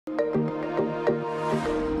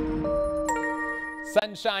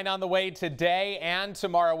Sunshine on the way today and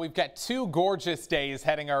tomorrow. We've got two gorgeous days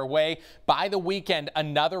heading our way. By the weekend,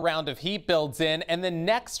 another round of heat builds in. And then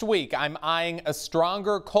next week, I'm eyeing a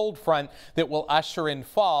stronger cold front that will usher in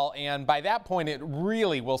fall. And by that point, it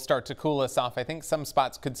really will start to cool us off. I think some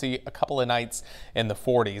spots could see a couple of nights in the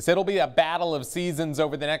 40s. It'll be a battle of seasons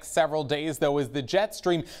over the next several days, though, as the jet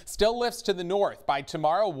stream still lifts to the north. By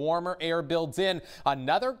tomorrow, warmer air builds in.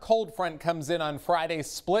 Another cold front comes in on Friday,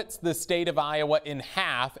 splits the state of Iowa in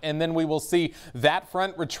half, and then we will see that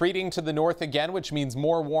front retreating to the north again, which means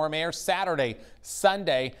more warm air Saturday,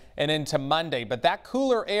 Sunday, and into Monday. But that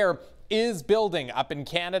cooler air is building up in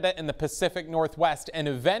Canada and the Pacific Northwest, and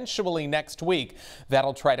eventually next week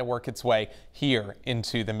that'll try to work its way here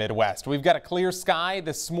into the Midwest. We've got a clear sky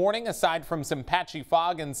this morning aside from some patchy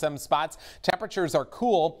fog in some spots. Temperatures are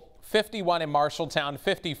cool. 51 in Marshalltown,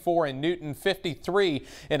 54 in Newton, 53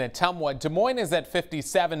 in Ottumwa. Des Moines is at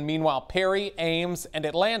 57. Meanwhile, Perry, Ames, and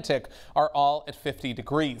Atlantic are all at 50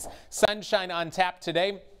 degrees. Sunshine on tap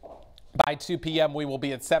today. By 2 p.m. we will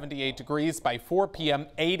be at 78 degrees. By 4 p.m.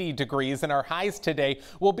 80 degrees, and our highs today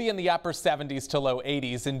will be in the upper 70s to low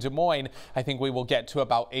 80s. In Des Moines, I think we will get to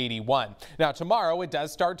about 81. Now tomorrow it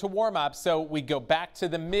does start to warm up, so we go back to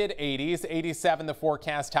the mid 80s. 87 the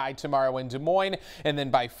forecast high tomorrow in Des Moines, and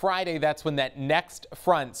then by Friday that's when that next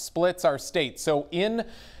front splits our state. So in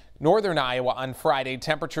northern Iowa on Friday,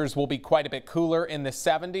 temperatures will be quite a bit cooler in the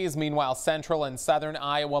 70s. Meanwhile, central and southern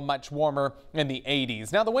Iowa much warmer in the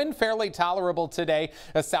 80s. Now the wind fairly tolerable today,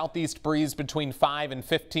 a southeast breeze between 5 and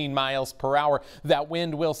 15 miles per hour. That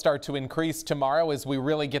wind will start to increase tomorrow as we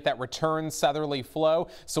really get that return southerly flow.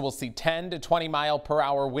 So we'll see 10 to 20 mile per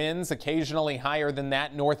hour winds, occasionally higher than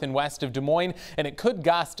that north and west of Des Moines, and it could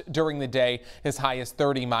gust during the day as high as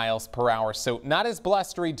 30 miles per hour. So not as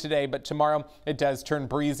blustery today, but tomorrow it does turn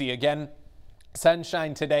breezy again.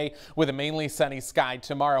 Sunshine today with a mainly sunny sky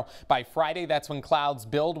tomorrow. By Friday, that's when clouds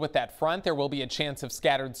build with that front. There will be a chance of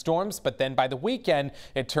scattered storms, but then by the weekend,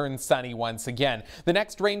 it turns sunny once again. The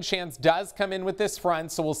next rain chance does come in with this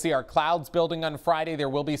front, so we'll see our clouds building on Friday. There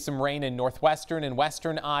will be some rain in northwestern and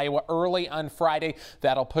western Iowa early on Friday.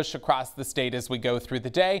 That'll push across the state as we go through the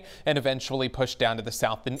day and eventually push down to the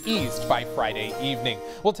south and east by Friday evening.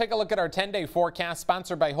 We'll take a look at our 10-day forecast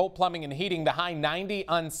sponsored by Holt Plumbing and Heating. The high 90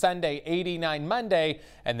 on Sunday, 89 Monday,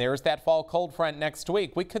 and there's that fall cold front next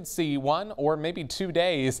week. We could see 1 or maybe 2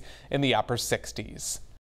 days in the upper 60s.